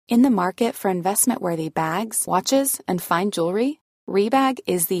In the market for investment-worthy bags, watches, and fine jewelry, Rebag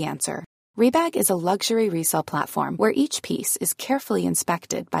is the answer. Rebag is a luxury resale platform where each piece is carefully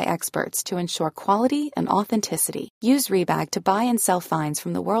inspected by experts to ensure quality and authenticity. Use Rebag to buy and sell finds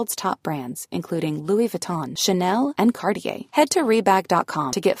from the world's top brands, including Louis Vuitton, Chanel, and Cartier. Head to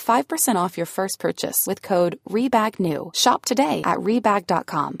Rebag.com to get 5% off your first purchase with code REBAGNEW. Shop today at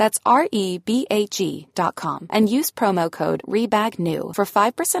Rebag.com. That's REBAG.com. And use promo code REBAGNEW for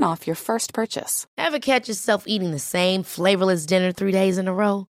 5% off your first purchase. Ever catch yourself eating the same flavorless dinner 3 days in a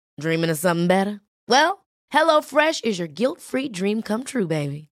row? Dreaming of something better? Well, HelloFresh is your guilt-free dream come true,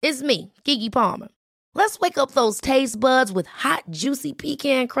 baby. It's me, Keke Palmer. Let's wake up those taste buds with hot, juicy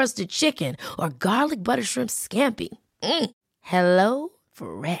pecan-crusted chicken or garlic butter shrimp scampi. Hello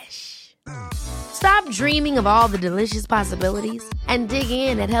Fresh. Stop dreaming of all the delicious possibilities and dig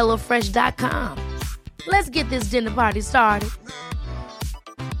in at HelloFresh.com. Let's get this dinner party started.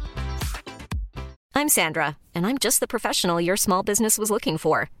 I'm Sandra, and I'm just the professional your small business was looking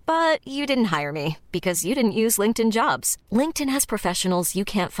for. But you didn't hire me because you didn't use LinkedIn Jobs. LinkedIn has professionals you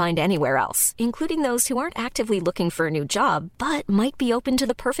can't find anywhere else, including those who aren't actively looking for a new job, but might be open to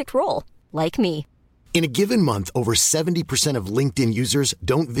the perfect role, like me. In a given month, over 70% of LinkedIn users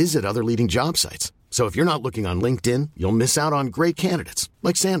don't visit other leading job sites. So if you're not looking on LinkedIn, you'll miss out on great candidates,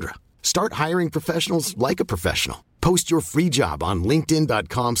 like Sandra. Start hiring professionals like a professional. Post your free job on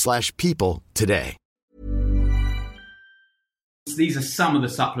linkedin.com/people today. These are some of the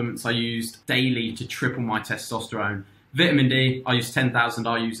supplements I used daily to triple my testosterone. Vitamin D, I use 10,000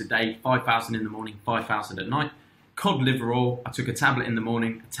 IUs a day, 5,000 in the morning, 5,000 at night. Cod liver oil, I took a tablet in the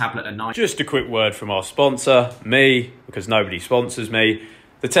morning, a tablet at night. Just a quick word from our sponsor, me, because nobody sponsors me.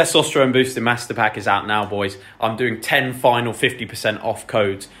 The Testosterone Boosting Master Pack is out now, boys. I'm doing 10 final 50% off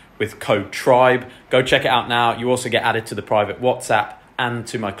codes with code TRIBE. Go check it out now. You also get added to the private WhatsApp and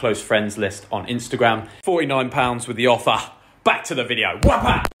to my close friends list on Instagram. £49 with the offer. Back to the video.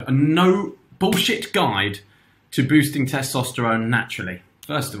 Whoppa! A no bullshit guide to boosting testosterone naturally.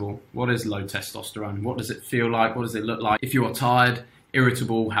 First of all, what is low testosterone? What does it feel like? What does it look like? If you are tired,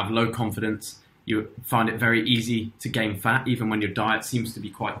 irritable, have low confidence, you find it very easy to gain fat, even when your diet seems to be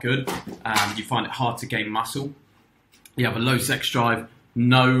quite good. You find it hard to gain muscle. You have a low sex drive,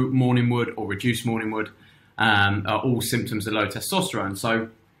 no morning wood or reduced morning wood, are all symptoms of low testosterone. So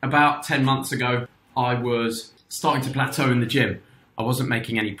about 10 months ago, I was starting to plateau in the gym. I wasn't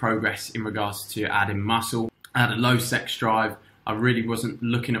making any progress in regards to adding muscle. I had a low sex drive. I really wasn't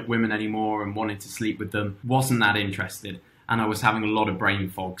looking at women anymore and wanting to sleep with them. Wasn't that interested. And I was having a lot of brain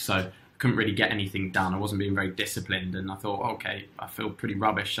fog, so I couldn't really get anything done. I wasn't being very disciplined, and I thought, okay, I feel pretty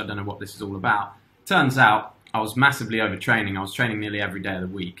rubbish. I don't know what this is all about. Turns out I was massively overtraining. I was training nearly every day of the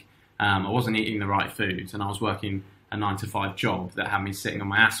week. I wasn't eating the right foods, and I was working a 9-to-5 job that had me sitting on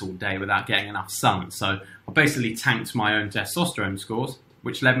my ass all day without getting enough sun. So I basically tanked my own testosterone scores,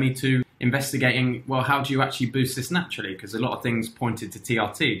 which led me to investigating, well, how do you actually boost this naturally? Because a lot of things pointed to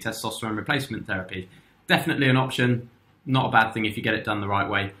TRT, testosterone replacement therapy. Definitely an option, not a bad thing if you get it done the right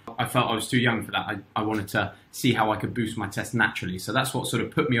way. I felt I was too young for that. I wanted to see how I could boost my test naturally. So that's what sort of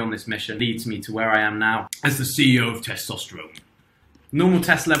put me on this mission, leads me to where I am now as the CEO of testosterone. Normal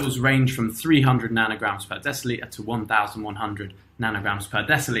test levels range from 300 nanograms per deciliter to 1,100 nanograms per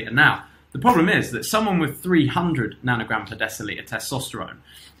deciliter. Now, the problem is that someone with 300 nanogram per deciliter testosterone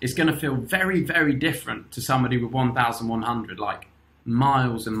is going to feel very, very different to somebody with 1,100, like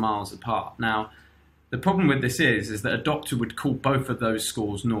miles and miles apart. Now, the problem with this is that a doctor would call both of those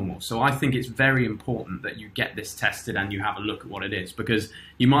scores normal. So I think it's very important that you get this tested and you have a look at what it is, because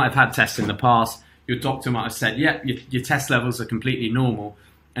you might have had tests in the past. Your doctor might have said, yeah, your test levels are completely normal,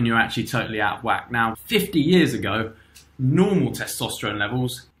 and you're actually totally out of whack. Now, 50 years ago, normal testosterone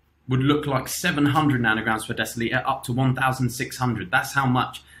levels would look like 700 nanograms per deciliter up to 1,600. That's how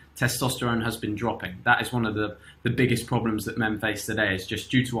much testosterone has been dropping. That is one of the biggest problems that men face today, is just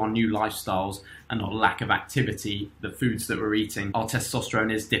due to our new lifestyles and our lack of activity, the foods that we're eating, our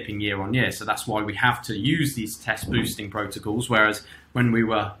testosterone is dipping year on year. So that's why we have to use these test boosting protocols, whereas when we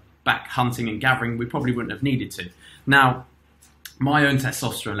were back hunting and gathering, we probably wouldn't have needed to. Now, my own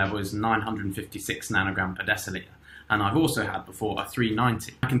testosterone level is 956 nanogram per deciliter, and I've also had before a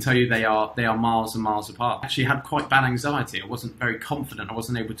 390. I can tell you they are miles and miles apart. I actually had quite bad anxiety. I wasn't very confident. I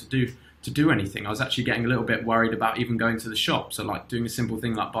wasn't able to do anything. I was actually getting a little bit worried about even going to the shop, so like doing a simple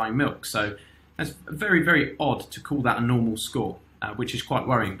thing like buying milk. So it's very, very odd to call that a normal score, which is quite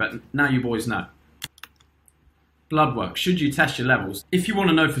worrying, but now you boys know. Blood work. Should you test your levels? If you want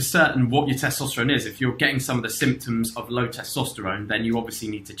to know for certain what your testosterone is, if you're getting some of the symptoms of low testosterone, then you obviously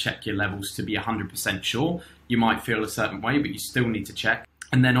need to check your levels to be 100% sure. You might feel a certain way, but you still need to check.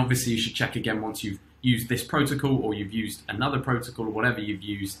 And then obviously you should check again once you've used this protocol or you've used another protocol or whatever you've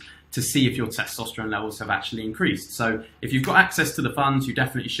used to see if your testosterone levels have actually increased. So if you've got access to the funds, you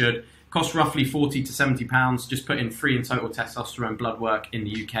definitely should. Cost roughly £40 to £70. Just put in free and total testosterone blood work in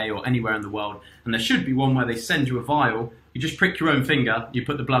the UK or anywhere in the world. And there should be one where they send you a vial. You just prick your own finger, you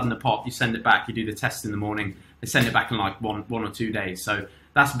put the blood in the pot, you send it back, you do the test in the morning. They send it back in like one or 2 days. So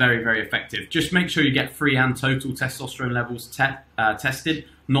that's very, very effective. Just make sure you get free and total testosterone levels tested,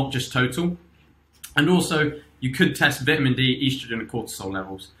 not just total. And also, you could test vitamin D, estrogen, and cortisol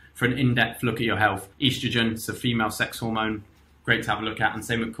levels for an in-depth look at your health. Estrogen is a female sex hormone, great to have a look at, and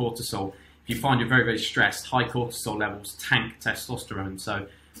same with cortisol. If you find you're very, very stressed, high cortisol levels tank testosterone. So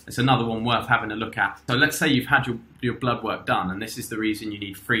it's another one worth having a look at. So let's say you've had your blood work done, and this is the reason you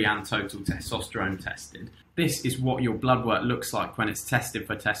need free and total testosterone tested. This is what your blood work looks like when it's tested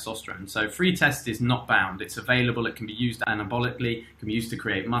for testosterone. So free test is not bound. It's available. It can be used anabolically, can be used to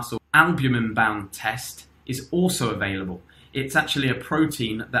create muscle. Albumin-bound test is also available. It's actually a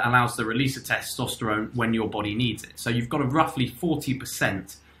protein that allows the release of testosterone when your body needs it. So you've got a roughly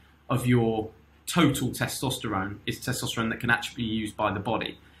 40% of your total testosterone is testosterone that can actually be used by the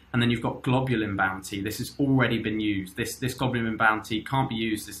body. And then you've got globulin-bound T. This has already been used. This globulin-bound T can't be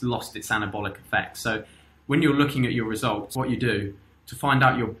used. It's lost its anabolic effect. So when you're looking at your results, what you do to find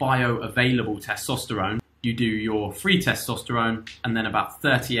out your bioavailable testosterone, you do your free testosterone and then about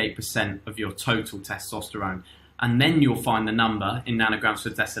 38% of your total testosterone. And then you'll find the number in nanograms per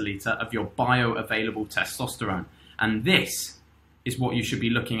deciliter of your bioavailable testosterone. And this is what you should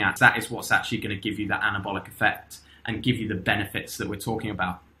be looking at. That is what's actually going to give you that anabolic effect and give you the benefits that we're talking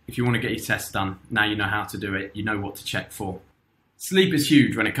about. If you want to get your test done, now you know how to do it, you know what to check for. Sleep is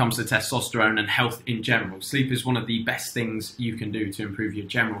huge when it comes to testosterone and health in general. Sleep is one of the best things you can do to improve your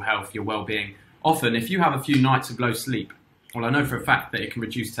general health, your well-being. Often, if you have a few nights of low sleep, well, I know for a fact that it can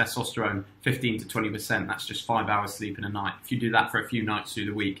reduce testosterone 15 to 20%. That's just 5 hours sleep in a night. If you do that for a few nights through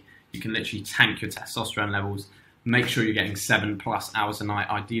the week, you can literally tank your testosterone levels. Make sure you're getting 7+ hours a night,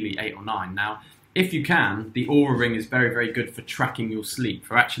 ideally 8 or 9. Now, if you can, the Aura Ring is very, very good for tracking your sleep,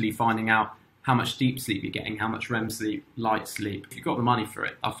 for actually finding out how much deep sleep you're getting, how much REM sleep, light sleep. If you've got the money for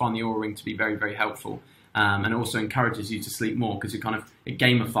it, I find the Aura Ring to be very, very helpful. And it also encourages you to sleep more because it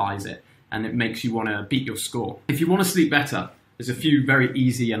gamifies it and it makes you want to beat your score. If you want to sleep better, there's a few very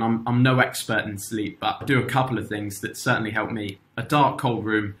easy, and I'm no expert in sleep, but I do a couple of things that certainly help me. A dark, cold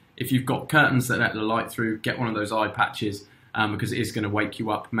room. If you've got curtains that let the light through, get one of those eye patches because it is going to wake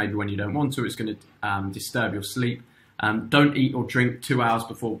you up maybe when you don't want to. It's going to disturb your sleep. Don't eat or drink 2 hours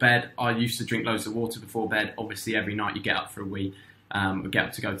before bed. I used to drink loads of water before bed. Obviously, every night you get up for a wee, get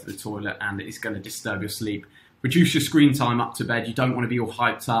up to go to the toilet, and it's going to disturb your sleep. Reduce your screen time up to bed. You don't want to be all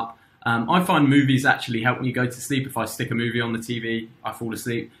hyped up. I find movies actually help me go to sleep. If I stick a movie on the TV, I fall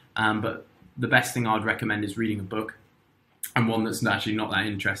asleep. But the best thing I'd recommend is reading a book, and one that's actually not that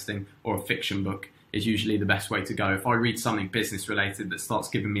interesting, or a fiction book is usually the best way to go. If I read something business related that starts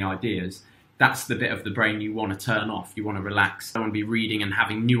giving me ideas, that's the bit of the brain you want to turn off. You want to relax. You don't want to be reading and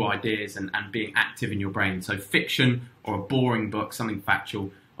having new ideas and being active in your brain. So fiction or a boring book, something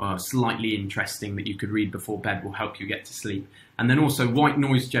factual or slightly interesting that you could read before bed will help you get to sleep. And then also white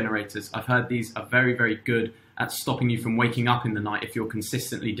noise generators. I've heard these are very, very good at stopping you from waking up in the night if you're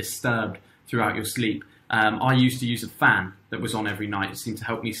consistently disturbed throughout your sleep. I used to use a fan that was on every night. It seemed to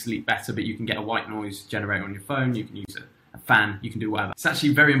help me sleep better, but you can get a white noise generator on your phone. You can use a fan, you can do whatever. It's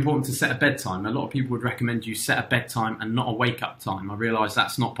actually very important to set a bedtime. A lot of people would recommend you set a bedtime and not a wake-up time. I realise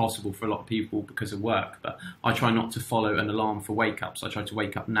that's not possible for a lot of people because of work, but I try not to follow an alarm for wake-ups. I try to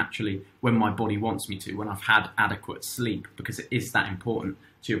wake up naturally when my body wants me to, when I've had adequate sleep, because it is that important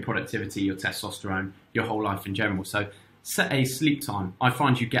to your productivity, your testosterone, your whole life in general. So set a sleep time. I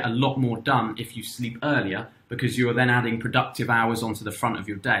find you get a lot more done if you sleep earlier because you're then adding productive hours onto the front of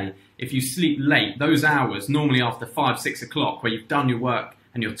your day. If you sleep late, those hours, normally after 5, 6 o'clock, where you've done your work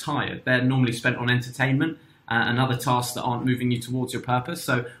and you're tired, they're normally spent on entertainment and other tasks that aren't moving you towards your purpose.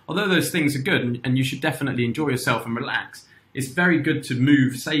 So although those things are good and you should definitely enjoy yourself and relax, it's very good to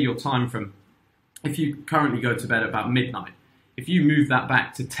move, say, your time from, if you currently go to bed at about midnight, if you move that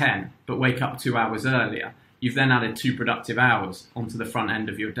back to 10 but wake up 2 hours earlier, you've then added 2 productive hours onto the front end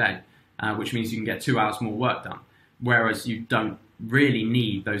of your day, which means you can get 2 hours more work done. Whereas you don't really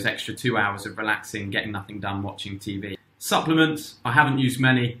need those extra 2 hours of relaxing, getting nothing done, watching TV. Supplements, I haven't used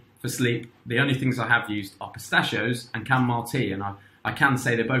many for sleep. The only things I have used are pistachios and chamomile tea, and I can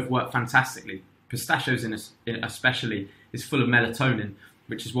say they both work fantastically. Pistachios especially is full of melatonin,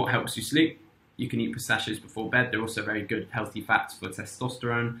 which is what helps you sleep. You can eat pistachios before bed. They're also very good, healthy fats for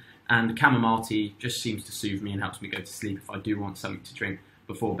testosterone. And chamomile tea just seems to soothe me and helps me go to sleep if I do want something to drink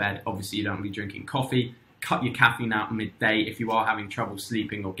before bed. Obviously, you don't want to be drinking coffee. Cut your caffeine out midday if you are having trouble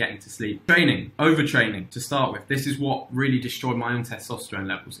sleeping or getting to sleep. Training, overtraining to start with. This is what really destroyed my own testosterone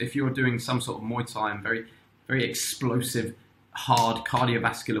levels. If you're doing some sort of Muay Thai and very, very explosive, hard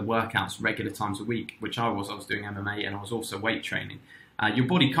cardiovascular workouts regular times a week, which I was doing MMA and I was also weight training. Your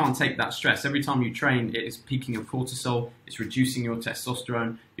body can't take that stress. Every time you train, it is peaking your cortisol, it's reducing your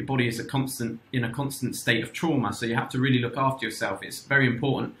testosterone. Your body is in a constant state of trauma, so you have to really look after yourself. It's very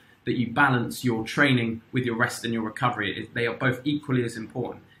important that you balance your training with your rest and your recovery. They are both equally as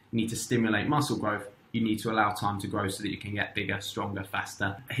important. You need to stimulate muscle growth. You need to allow time to grow so that you can get bigger, stronger,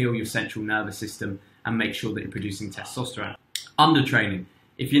 faster, heal your central nervous system, and make sure that you're producing testosterone. Undertraining.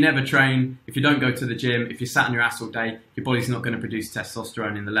 If you never train, if you don't go to the gym, if you're sat on your ass all day, your body's not going to produce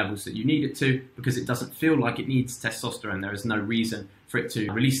testosterone in the levels that you need it to because it doesn't feel like it needs testosterone. There is no reason for it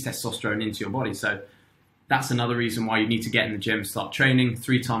to release testosterone into your body. So that's another reason why you need to get in the gym, start training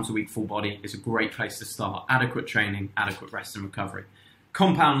 3 times a week, full body is a great place to start. Adequate training, adequate rest and recovery.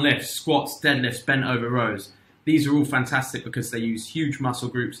 Compound lifts, squats, deadlifts, bent over rows. These are all fantastic because they use huge muscle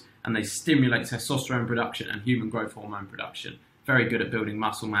groups and they stimulate testosterone production and human growth hormone production. Very good at building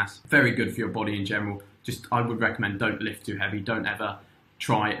muscle mass, very good for your body in general. Just, I would recommend don't lift too heavy. Don't ever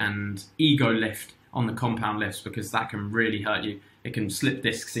try and ego lift on the compound lifts because that can really hurt you. It can slip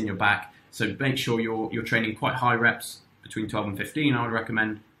discs in your back. So make sure you're training quite high reps, between 12 and 15. I would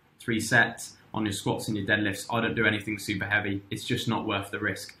recommend 3 sets on your squats and your deadlifts. I don't do anything super heavy. It's just not worth the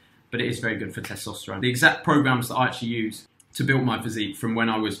risk, but it is very good for testosterone. The exact programs that I actually use to build my physique, from when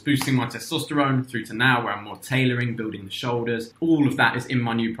I was boosting my testosterone through to now where I'm more tailoring, building the shoulders, all of that is in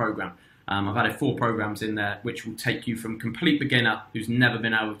my new program. I've added 4 programs in there which will take you from complete beginner who's never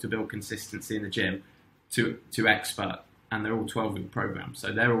been able to build consistency in the gym to expert. And they're all 12-week programs.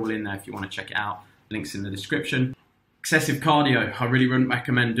 So they're all in there if you want to check it out. Links in the description. Excessive cardio. I really wouldn't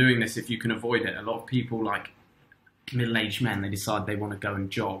recommend doing this if you can avoid it. A lot of people, like middle-aged men, they decide they want to go and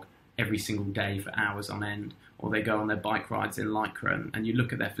jog every single day for hours on end, or they go on their bike rides in Lycra, and you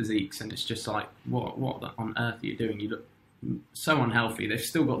look at their physiques and it's just like, what on earth are you doing? You look so unhealthy. They've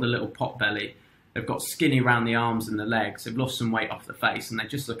still got the little pot belly. They've got skinny around the arms and the legs. They've lost some weight off the face and they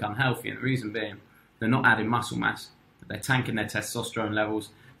just look unhealthy. And the reason being, they're not adding muscle mass. They're tanking their testosterone levels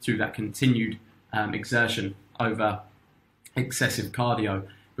through that continued exertion over excessive cardio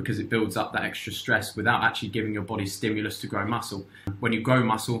because it builds up that extra stress without actually giving your body stimulus to grow muscle. When you grow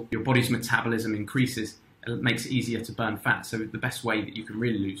muscle, your body's metabolism increases. It makes it easier to burn fat. So the best way that you can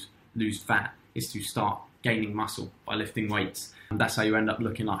really lose fat is to start gaining muscle by lifting weights. And that's how you end up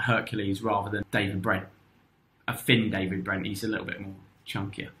looking like Hercules rather than David Brent. A thin David Brent, he's a little bit more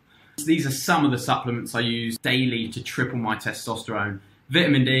chunkier. These are some of the supplements I use daily to triple my testosterone.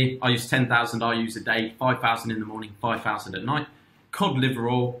 Vitamin D, I use 10,000 IUs a day, 5,000 in the morning, 5,000 at night. Cod liver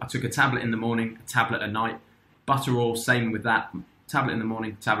oil, I took a tablet in the morning, a tablet at night. Butter oil, same with that, tablet in the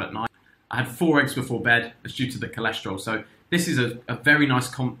morning, tablet at night. I had 4 eggs before bed, that's due to the cholesterol. So this is a very nice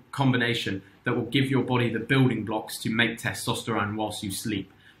combination that will give your body the building blocks to make testosterone whilst you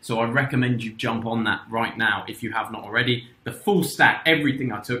sleep. So I recommend you jump on that right now if you have not already. The full stack,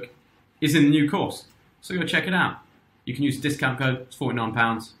 everything I took, is in the new course. So go check it out. You can use the discount code, it's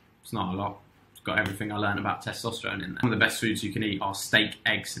 £49. It's not a lot. It's got everything I learned about testosterone in there. One of the best foods you can eat are steak,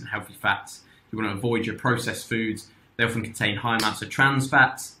 eggs, and healthy fats. You want to avoid your processed foods. They often contain high amounts of trans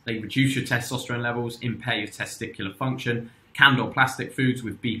fats. They reduce your testosterone levels, impair your testicular function. Canned or plastic foods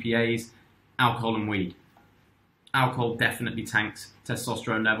with BPAs, alcohol and weed. Alcohol definitely tanks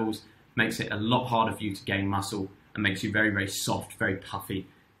testosterone levels, makes it a lot harder for you to gain muscle, and makes you very, very soft, very puffy.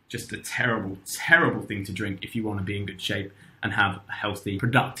 Just a terrible, terrible thing to drink if you want to be in good shape and have a healthy,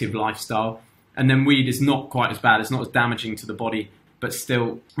 productive lifestyle. And then weed is not quite as bad. It's not as damaging to the body, but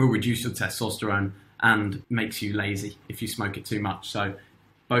still will reduce your testosterone and makes you lazy if you smoke it too much. So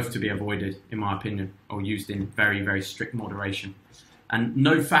both to be avoided, in my opinion, or used in very, very strict moderation. And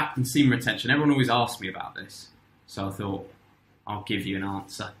no fat and semen retention. Everyone always asks me about this. So I thought I'll give you an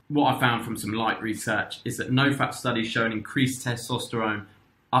answer. What I found from some light research is that no fat studies show an increased testosterone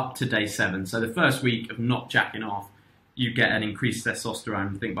up to day 7. So the first week of not jacking off, you get an increased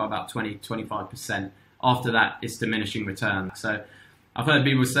testosterone, I think by about 20-25%. After that, it's diminishing return. So I've heard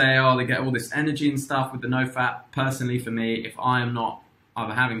people say, oh, they get all this energy and stuff with the no fat. Personally, for me, if I am not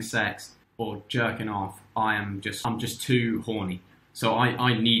either having sex or jerking off, I'm just too horny. So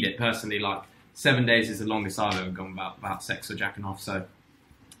I need it personally. Like 7 days is the longest I've ever gone without sex or jacking off. So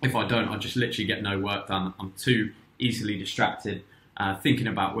if I don't, I just literally get no work done. I'm too easily distracted. Thinking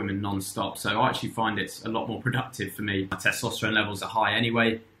about women non-stop. So I actually find it's a lot more productive for me. My testosterone levels are high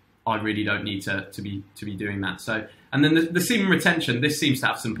anyway. I really don't need to be doing that. So, and then the semen retention, this seems to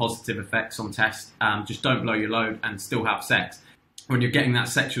have some positive effects on test. Just don't blow your load and still have sex. When you're getting that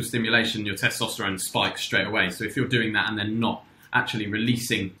sexual stimulation, your testosterone spikes straight away. So if you're doing that and then not actually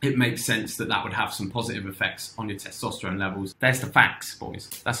releasing, it makes sense that would have some positive effects on your testosterone levels. There's the facts, boys.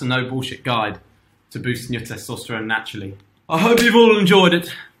 That's a no bullshit guide to boosting your testosterone naturally. I hope you've all enjoyed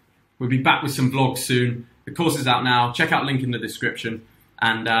it. We'll be back with some vlogs soon. The course is out now. Check out link in the description.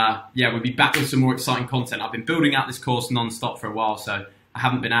 And yeah, we'll be back with some more exciting content. I've been building out this course non-stop for a while, so I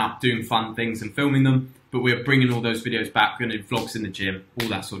haven't been out doing fun things and filming them, but we're bringing all those videos back. We're going to do vlogs in the gym, all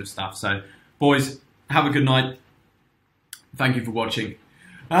that sort of stuff. So, boys, have a good night. Thank you for watching.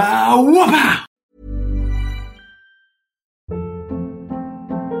 Whoppa!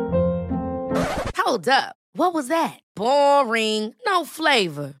 Hold up. What was that? Boring. No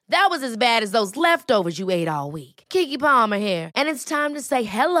flavor. That was as bad as those leftovers you ate all week. Keke Palmer here, and it's time to say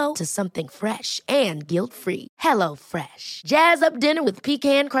hello to something fresh and guilt-free. Hello Fresh. Jazz up dinner with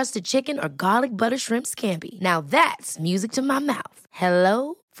pecan-crusted chicken or garlic butter shrimp scampi. Now that's music to my mouth.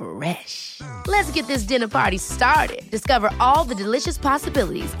 Hello Fresh. Let's get this dinner party started. Discover all the delicious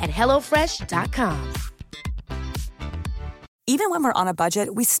possibilities at hellofresh.com. Even when we're on a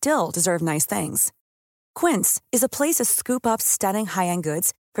budget, we still deserve nice things. Quince is a place to scoop up stunning high-end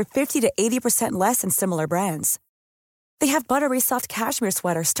goods for 50 to 80% less than similar brands. They have buttery soft cashmere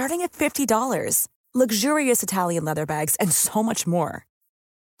sweaters starting at $50, luxurious Italian leather bags, and so much more.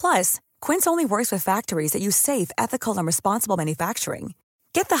 Plus, Quince only works with factories that use safe, ethical, and responsible manufacturing.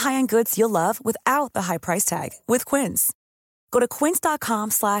 Get the high-end goods you'll love without the high price tag with Quince. Go to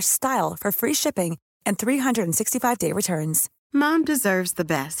quince.com/style for free shipping and 365-day returns. Mom deserves the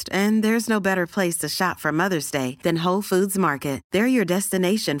best, and there's no better place to shop for Mother's Day than Whole Foods Market. They're your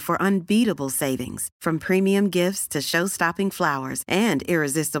destination for unbeatable savings, from premium gifts to show-stopping flowers and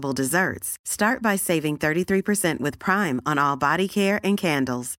irresistible desserts. Start by saving 33% with Prime on all body care and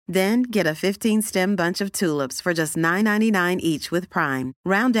candles. Then get a 15-stem bunch of tulips for just $9.99 each with Prime.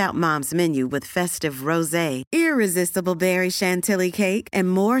 Round out Mom's menu with festive rosé, irresistible berry chantilly cake,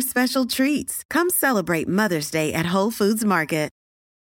 and more special treats. Come celebrate Mother's Day at Whole Foods Market.